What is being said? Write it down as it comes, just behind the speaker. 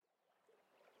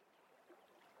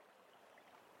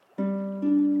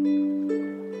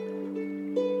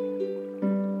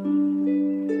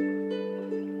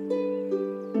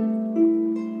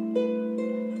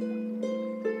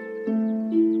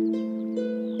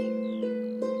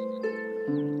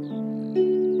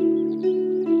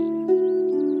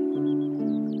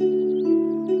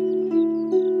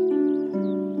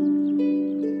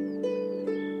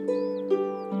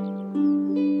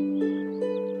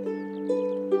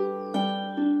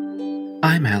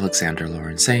I'm Alexander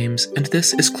Lawrence Ames, and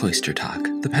this is Cloister Talk,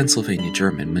 the Pennsylvania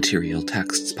German Material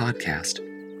Texts podcast.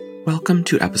 Welcome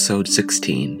to episode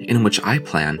 16, in which I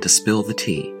plan to spill the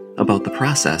tea about the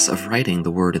process of writing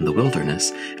the word in the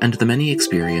wilderness and the many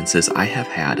experiences I have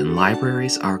had in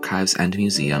libraries, archives, and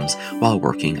museums while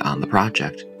working on the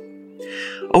project.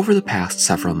 Over the past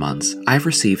several months, I've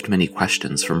received many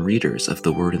questions from readers of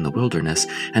The Word in the Wilderness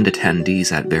and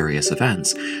attendees at various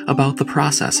events about the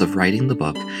process of writing the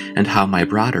book and how my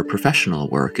broader professional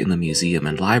work in the museum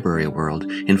and library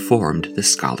world informed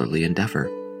this scholarly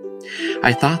endeavor.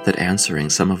 I thought that answering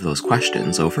some of those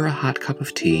questions over a hot cup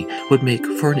of tea would make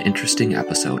for an interesting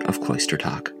episode of Cloister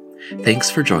Talk.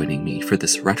 Thanks for joining me for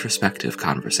this retrospective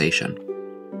conversation.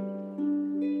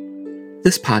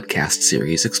 This podcast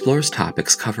series explores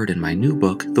topics covered in my new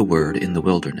book, The Word in the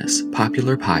Wilderness,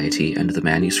 Popular Piety and the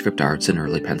Manuscript Arts in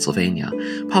Early Pennsylvania,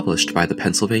 published by the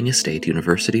Pennsylvania State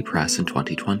University Press in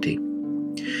 2020.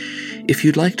 If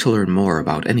you'd like to learn more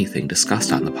about anything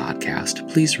discussed on the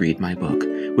podcast, please read my book,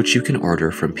 which you can order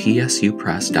from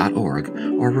psupress.org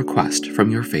or request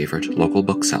from your favorite local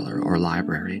bookseller or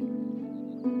library.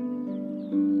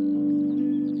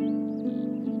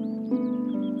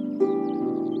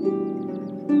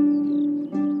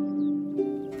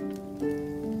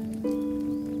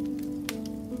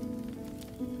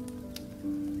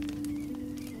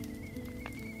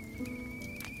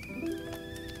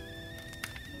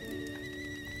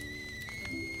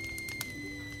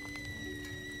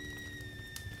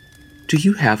 Do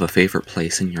you have a favorite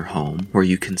place in your home where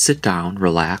you can sit down,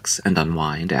 relax, and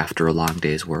unwind after a long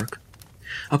day's work?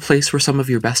 A place where some of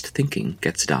your best thinking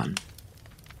gets done.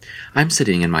 I'm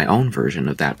sitting in my own version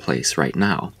of that place right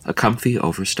now, a comfy,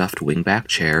 overstuffed wingback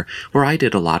chair where I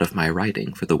did a lot of my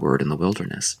writing for The Word in the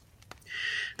Wilderness.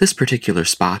 This particular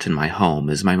spot in my home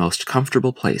is my most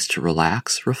comfortable place to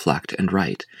relax, reflect, and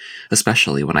write,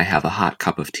 especially when I have a hot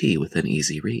cup of tea within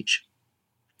easy reach.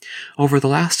 Over the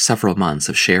last several months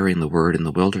of sharing The Word in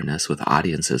the Wilderness with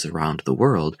audiences around the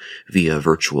world via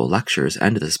virtual lectures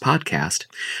and this podcast,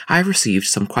 I've received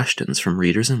some questions from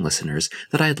readers and listeners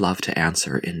that I'd love to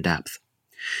answer in depth.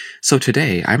 So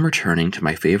today, I'm returning to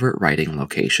my favorite writing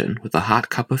location with a hot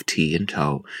cup of tea in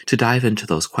tow to dive into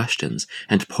those questions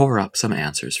and pour up some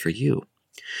answers for you.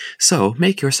 So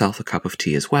make yourself a cup of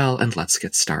tea as well, and let's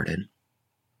get started.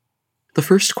 The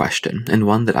first question, and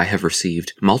one that I have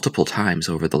received multiple times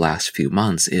over the last few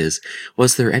months, is,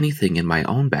 was there anything in my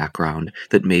own background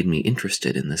that made me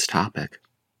interested in this topic?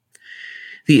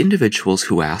 The individuals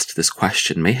who asked this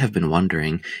question may have been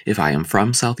wondering if I am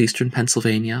from southeastern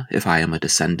Pennsylvania, if I am a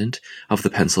descendant of the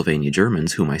Pennsylvania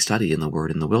Germans whom I study in The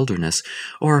Word in the Wilderness,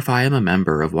 or if I am a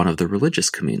member of one of the religious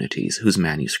communities whose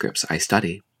manuscripts I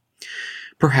study.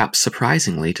 Perhaps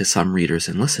surprisingly to some readers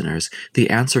and listeners, the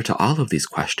answer to all of these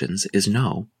questions is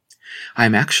no. I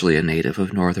am actually a native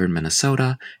of northern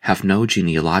Minnesota, have no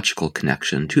genealogical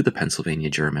connection to the Pennsylvania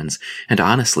Germans, and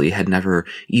honestly had never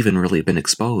even really been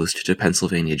exposed to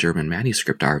Pennsylvania German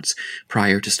manuscript arts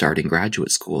prior to starting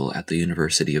graduate school at the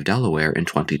University of Delaware in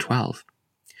 2012.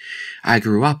 I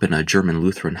grew up in a German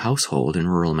Lutheran household in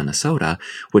rural Minnesota,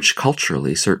 which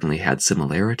culturally certainly had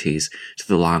similarities to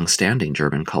the long-standing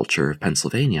German culture of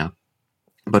Pennsylvania,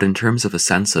 but in terms of a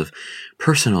sense of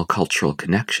personal cultural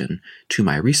connection to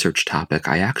my research topic,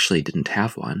 I actually didn't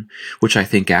have one, which I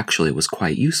think actually was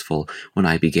quite useful when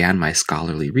I began my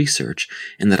scholarly research,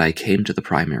 in that I came to the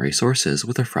primary sources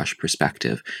with a fresh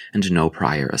perspective and no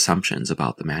prior assumptions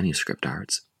about the manuscript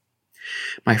arts.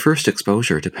 My first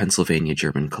exposure to Pennsylvania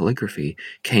German calligraphy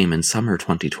came in summer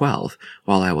 2012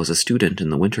 while I was a student in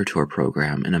the Winterthur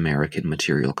program in American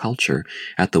Material Culture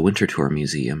at the Winterthur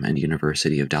Museum and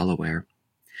University of Delaware.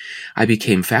 I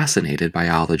became fascinated by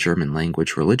all the German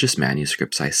language religious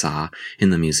manuscripts I saw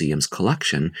in the museum's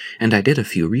collection, and I did a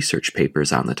few research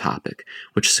papers on the topic,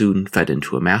 which soon fed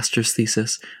into a master's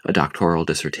thesis, a doctoral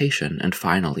dissertation, and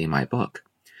finally my book.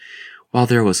 While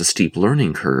there was a steep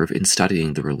learning curve in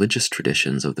studying the religious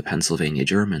traditions of the Pennsylvania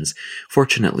Germans,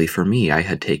 fortunately for me, I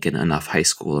had taken enough high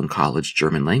school and college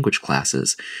German language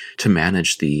classes to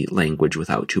manage the language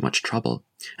without too much trouble,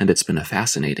 and it's been a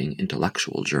fascinating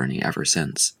intellectual journey ever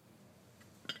since.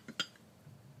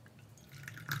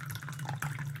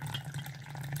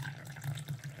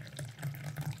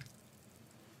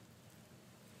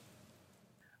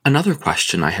 Another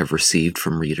question I have received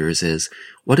from readers is,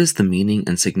 what is the meaning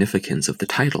and significance of the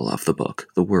title of the book,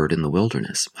 The Word in the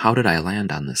Wilderness? How did I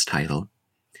land on this title?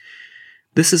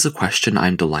 This is a question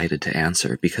I'm delighted to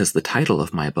answer because the title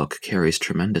of my book carries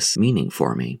tremendous meaning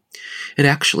for me. It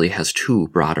actually has two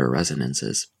broader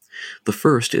resonances. The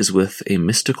first is with a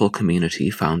mystical community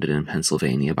founded in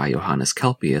Pennsylvania by Johannes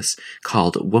Kelpius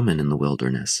called Woman in the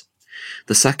Wilderness.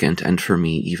 The second, and for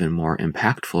me even more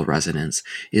impactful resonance,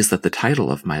 is that the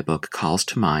title of my book calls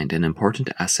to mind an important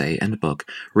essay and book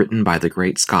written by the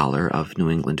great scholar of New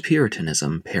England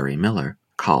Puritanism, Perry Miller,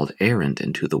 called Errand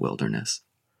into the Wilderness.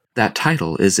 That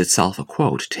title is itself a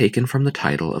quote taken from the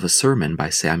title of a sermon by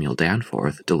Samuel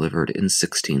Danforth delivered in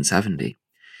 1670.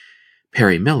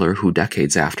 Perry Miller, who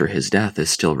decades after his death is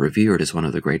still revered as one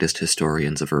of the greatest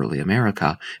historians of early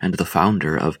America and the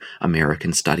founder of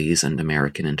American Studies and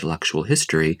American Intellectual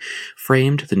History,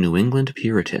 framed the New England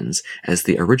Puritans as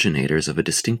the originators of a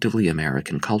distinctively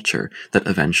American culture that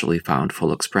eventually found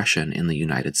full expression in the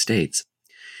United States.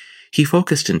 He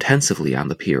focused intensively on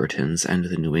the Puritans and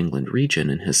the New England region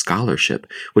in his scholarship,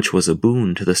 which was a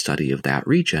boon to the study of that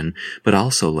region, but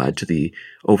also led to the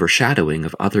overshadowing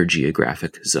of other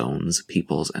geographic zones,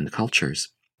 peoples, and cultures.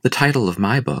 The title of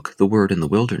my book, The Word in the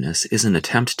Wilderness, is an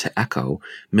attempt to echo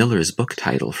Miller's book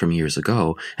title from years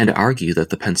ago and argue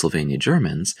that the Pennsylvania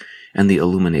Germans, and the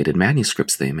illuminated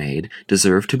manuscripts they made,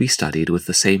 deserve to be studied with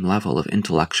the same level of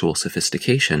intellectual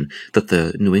sophistication that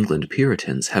the New England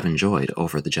Puritans have enjoyed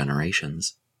over the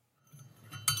generations.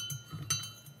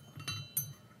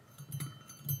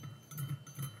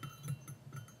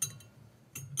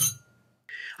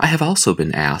 I have also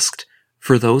been asked,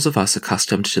 for those of us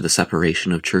accustomed to the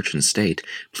separation of church and state,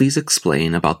 please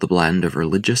explain about the blend of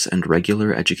religious and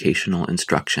regular educational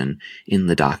instruction in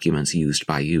the documents used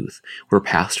by youth. Were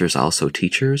pastors also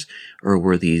teachers, or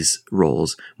were these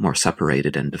roles more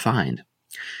separated and defined?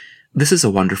 This is a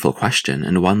wonderful question,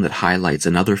 and one that highlights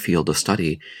another field of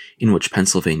study in which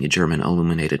Pennsylvania German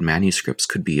illuminated manuscripts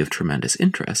could be of tremendous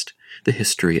interest: the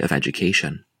history of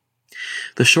education.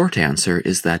 The short answer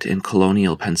is that in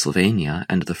colonial Pennsylvania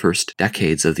and the first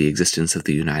decades of the existence of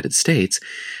the United States,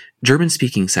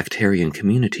 German-speaking sectarian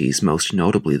communities, most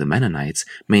notably the Mennonites,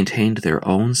 maintained their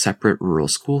own separate rural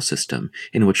school system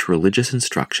in which religious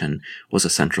instruction was a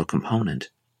central component.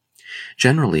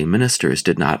 Generally, ministers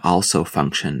did not also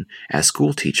function as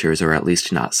school teachers, or at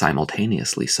least not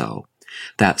simultaneously so.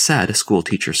 That said,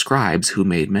 school-teacher scribes, who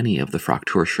made many of the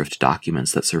Frakturschrift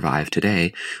documents that survive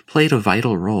today, played a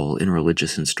vital role in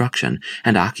religious instruction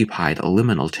and occupied a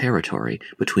liminal territory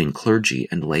between clergy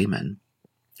and laymen.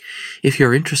 If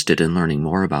you're interested in learning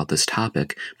more about this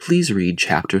topic, please read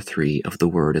Chapter 3 of The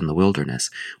Word in the Wilderness,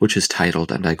 which is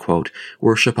titled, and I quote,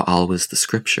 "Worship Always the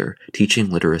Scripture, Teaching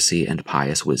Literacy and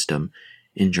Pious Wisdom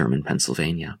in German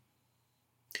Pennsylvania."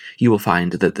 You will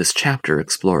find that this chapter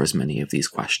explores many of these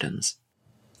questions.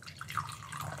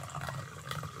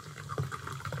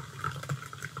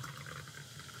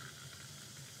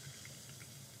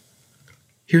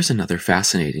 Here's another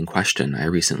fascinating question I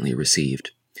recently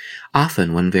received.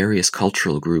 Often, when various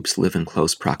cultural groups live in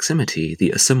close proximity,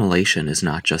 the assimilation is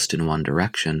not just in one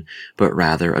direction, but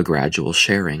rather a gradual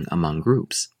sharing among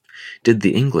groups. Did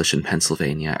the English in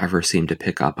Pennsylvania ever seem to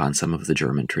pick up on some of the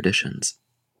German traditions?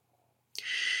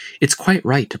 It's quite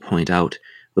right to point out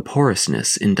the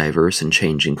porousness in diverse and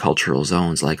changing cultural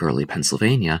zones like early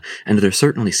Pennsylvania, and there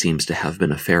certainly seems to have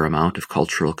been a fair amount of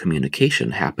cultural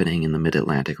communication happening in the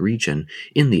Mid-Atlantic region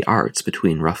in the arts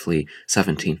between roughly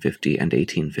 1750 and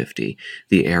 1850,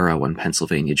 the era when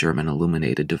Pennsylvania German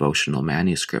illuminated devotional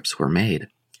manuscripts were made.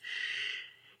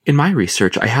 In my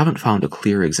research, I haven't found a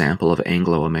clear example of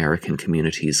Anglo-American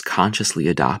communities consciously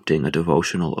adopting a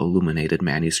devotional illuminated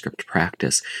manuscript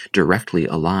practice directly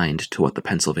aligned to what the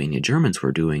Pennsylvania Germans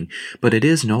were doing, but it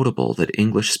is notable that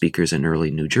English speakers in early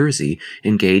New Jersey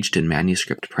engaged in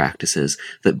manuscript practices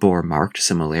that bore marked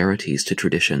similarities to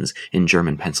traditions in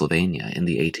German Pennsylvania in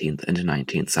the 18th and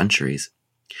 19th centuries.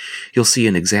 You'll see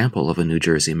an example of a New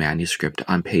Jersey manuscript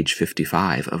on page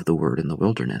 55 of The Word in the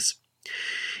Wilderness.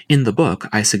 In the book,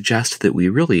 I suggest that we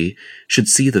really should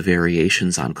see the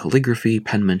variations on calligraphy,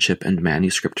 penmanship, and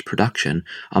manuscript production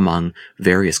among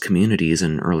various communities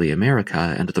in early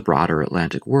America and the broader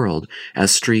Atlantic world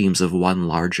as streams of one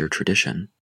larger tradition.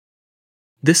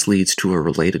 This leads to a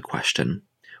related question.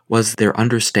 Was there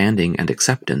understanding and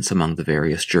acceptance among the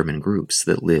various German groups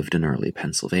that lived in early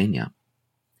Pennsylvania?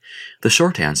 The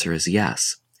short answer is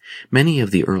yes. Many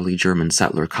of the early German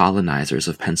settler colonizers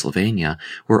of Pennsylvania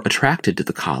were attracted to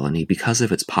the colony because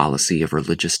of its policy of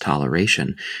religious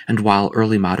toleration, and while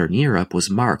early modern Europe was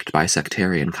marked by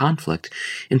sectarian conflict,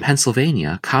 in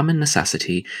Pennsylvania, common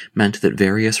necessity meant that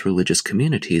various religious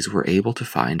communities were able to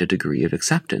find a degree of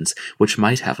acceptance which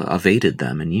might have evaded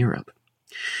them in Europe.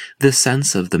 This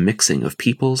sense of the mixing of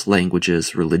peoples,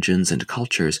 languages, religions, and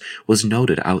cultures was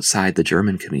noted outside the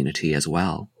German community as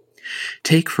well.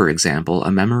 Take, for example,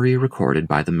 a memory recorded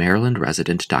by the Maryland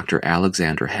resident Dr.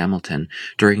 Alexander Hamilton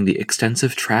during the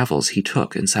extensive travels he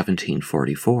took in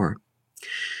 1744.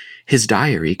 His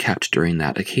diary kept during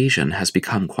that occasion has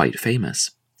become quite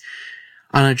famous.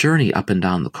 On a journey up and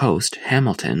down the coast,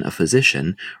 Hamilton, a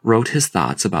physician, wrote his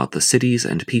thoughts about the cities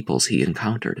and peoples he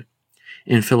encountered.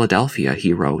 In Philadelphia,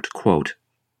 he wrote, quote,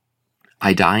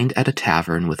 "I dined at a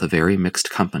tavern with a very mixed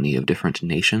company of different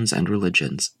nations and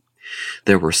religions.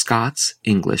 There were Scots,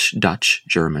 English, Dutch,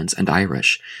 Germans, and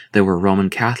Irish. There were Roman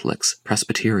Catholics,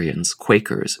 Presbyterians,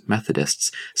 Quakers,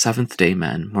 Methodists, Seventh-day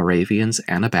Men, Moravians,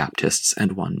 Anabaptists,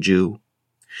 and one Jew.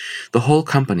 The whole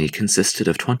company consisted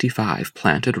of 25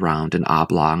 planted round an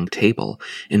oblong table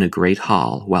in a great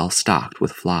hall well stocked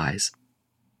with flies."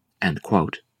 End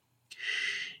quote.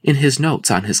 In his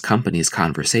notes on his company's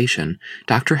conversation,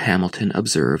 Dr. Hamilton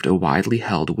observed a widely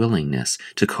held willingness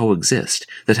to coexist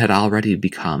that had already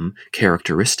become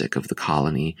characteristic of the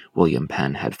colony William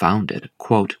Penn had founded.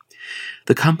 Quote,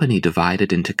 "The company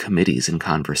divided into committees in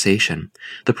conversation.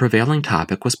 The prevailing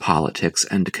topic was politics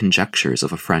and conjectures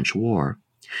of a French war.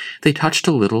 They touched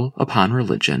a little upon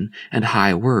religion, and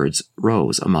high words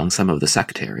rose among some of the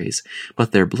sectaries,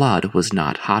 but their blood was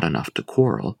not hot enough to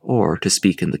quarrel, or, to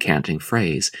speak in the canting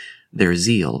phrase, their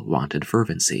zeal wanted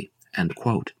fervency." End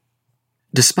quote.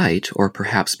 Despite, or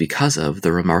perhaps because of,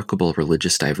 the remarkable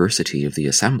religious diversity of the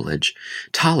assemblage,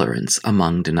 tolerance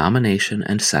among denomination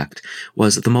and sect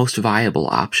was the most viable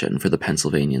option for the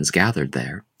Pennsylvanians gathered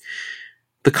there.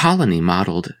 The colony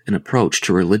modeled an approach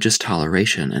to religious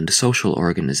toleration and social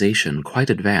organization quite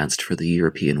advanced for the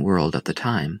European world at the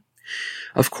time.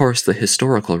 Of course, the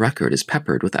historical record is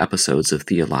peppered with episodes of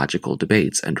theological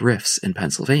debates and rifts in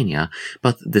Pennsylvania,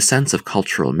 but the sense of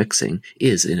cultural mixing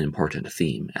is an important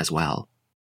theme as well.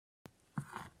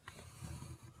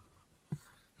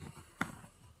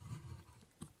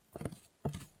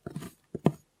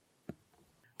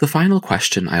 The final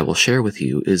question I will share with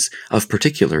you is of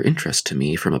particular interest to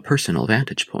me from a personal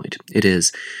vantage point. It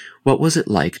is, what was it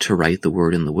like to write The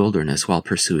Word in the Wilderness while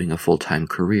pursuing a full-time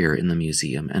career in the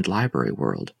museum and library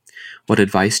world? What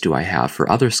advice do I have for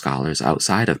other scholars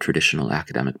outside of traditional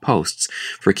academic posts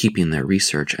for keeping their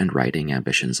research and writing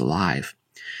ambitions alive?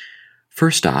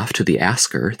 First off, to the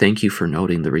asker, thank you for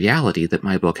noting the reality that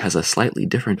my book has a slightly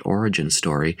different origin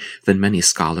story than many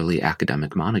scholarly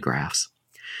academic monographs.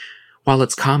 While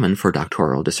it's common for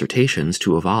doctoral dissertations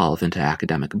to evolve into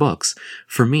academic books,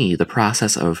 for me, the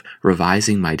process of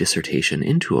revising my dissertation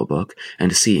into a book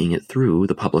and seeing it through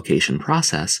the publication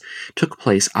process took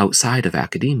place outside of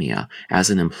academia as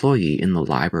an employee in the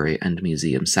library and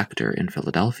museum sector in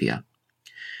Philadelphia.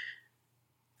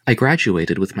 I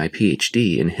graduated with my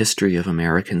PhD in History of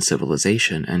American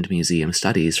Civilization and Museum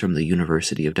Studies from the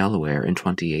University of Delaware in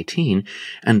 2018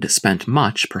 and spent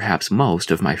much, perhaps most,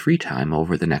 of my free time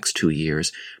over the next 2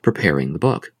 years preparing the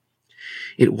book.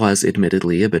 It was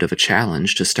admittedly a bit of a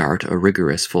challenge to start a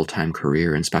rigorous full-time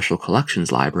career in special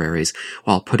collections libraries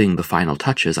while putting the final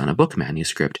touches on a book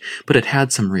manuscript, but it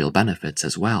had some real benefits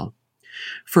as well.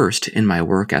 First, in my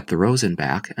work at the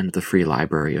Rosenbach and the Free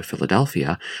Library of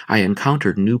Philadelphia, I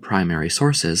encountered new primary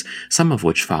sources, some of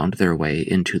which found their way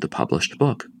into the published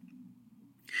book.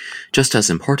 Just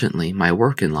as importantly, my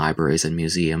work in libraries and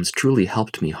museums truly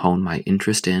helped me hone my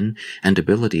interest in and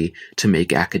ability to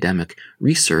make academic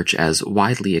research as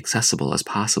widely accessible as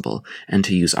possible and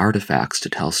to use artifacts to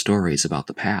tell stories about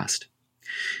the past.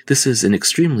 This is an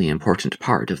extremely important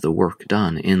part of the work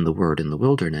done in The Word in the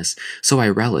Wilderness, so I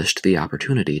relished the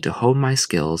opportunity to hone my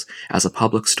skills as a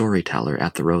public storyteller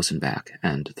at the Rosenbach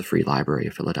and the Free Library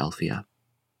of Philadelphia.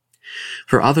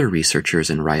 For other researchers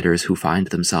and writers who find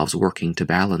themselves working to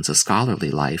balance a scholarly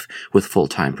life with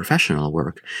full-time professional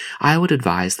work, I would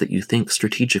advise that you think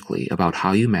strategically about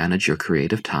how you manage your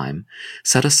creative time,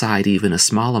 set aside even a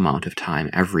small amount of time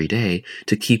every day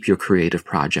to keep your creative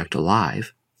project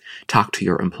alive, talk to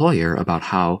your employer about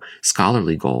how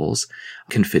scholarly goals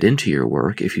can fit into your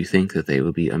work if you think that they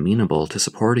would be amenable to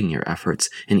supporting your efforts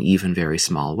in even very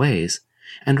small ways,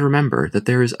 and remember that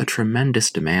there is a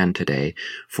tremendous demand today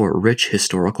for rich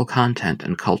historical content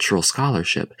and cultural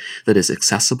scholarship that is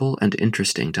accessible and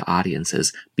interesting to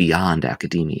audiences beyond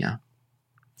academia.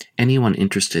 Anyone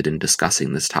interested in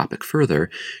discussing this topic further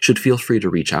should feel free to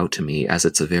reach out to me, as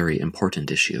it's a very important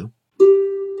issue.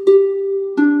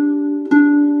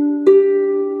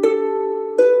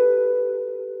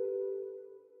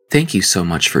 Thank you so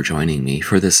much for joining me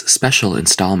for this special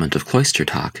installment of Cloister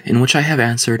Talk, in which I have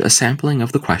answered a sampling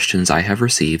of the questions I have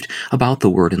received about The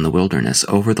Word in the Wilderness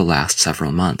over the last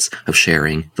several months of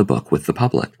sharing the book with the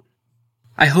public.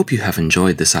 I hope you have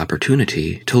enjoyed this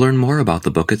opportunity to learn more about the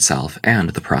book itself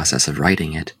and the process of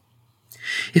writing it.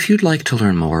 If you'd like to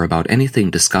learn more about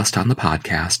anything discussed on the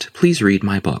podcast, please read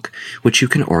my book, which you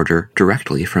can order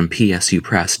directly from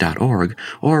psupress.org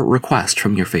or request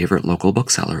from your favorite local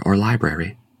bookseller or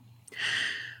library.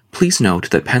 Please note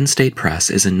that Penn State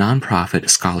Press is a nonprofit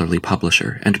scholarly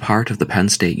publisher and part of the Penn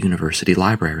State University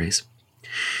Libraries.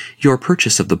 Your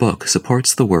purchase of the book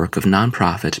supports the work of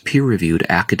nonprofit peer-reviewed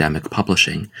academic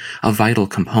publishing, a vital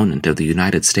component of the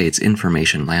United States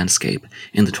information landscape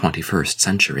in the 21st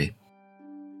century.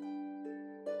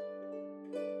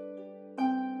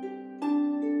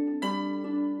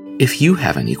 If you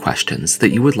have any questions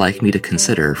that you would like me to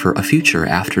consider for a future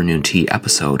Afternoon Tea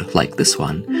episode like this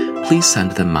one, please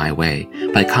send them my way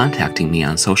by contacting me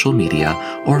on social media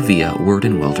or via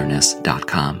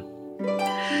wordandwilderness.com.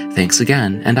 Thanks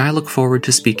again, and I look forward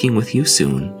to speaking with you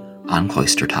soon on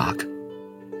Cloister Talk.